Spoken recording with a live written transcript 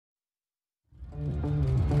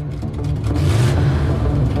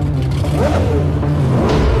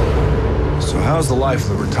How's the life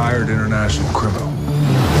of a retired international criminal?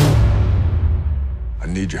 I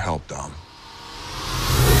need your help, Dom.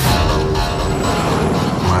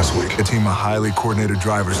 Last week, a team of highly coordinated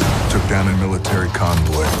drivers took down a military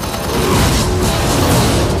convoy.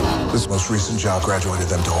 This most recent job graduated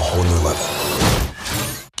them to a whole new level.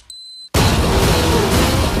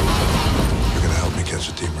 You're gonna help me catch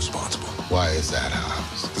the team responsible. Why is that,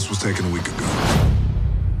 Hobbs? This was taken a week ago.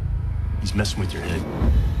 He's messing with your head.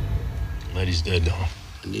 Letty's dead, Dom.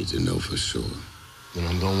 I need to know for sure. Then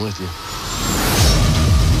I'm going with you.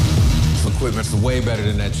 This equipment's way better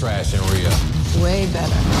than that trash in Rio. Way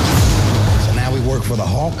better. So now we work for the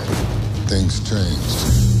Hawk? Things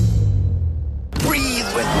changed. Breathe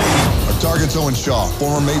with me. Our target's Owen Shaw,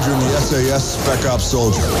 former major in the SAS Spec Ops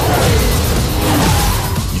soldier.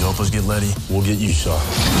 You help us get Letty, we'll get you shot.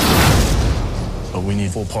 But we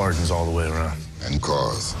need full pardons all the way around. And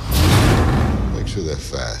cars. Make sure they're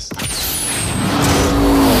fast.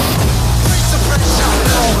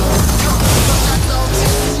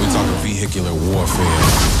 We're talking vehicular warfare.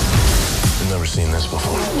 I've never seen this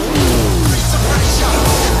before.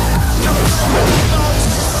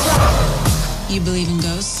 You believe in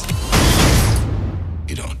ghosts?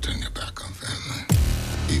 You don't turn your back on family,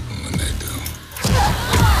 even when they do.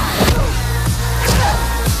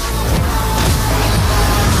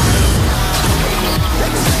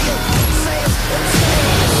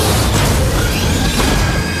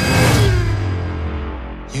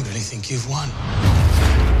 You really think you've won?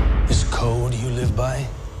 This code you live by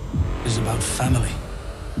is about family.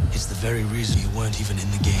 It's the very reason you weren't even in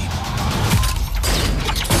the game.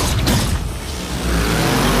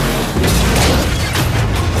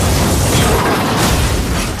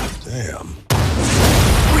 Damn.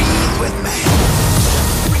 Breathe with me.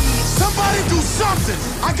 Somebody do something!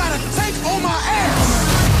 I got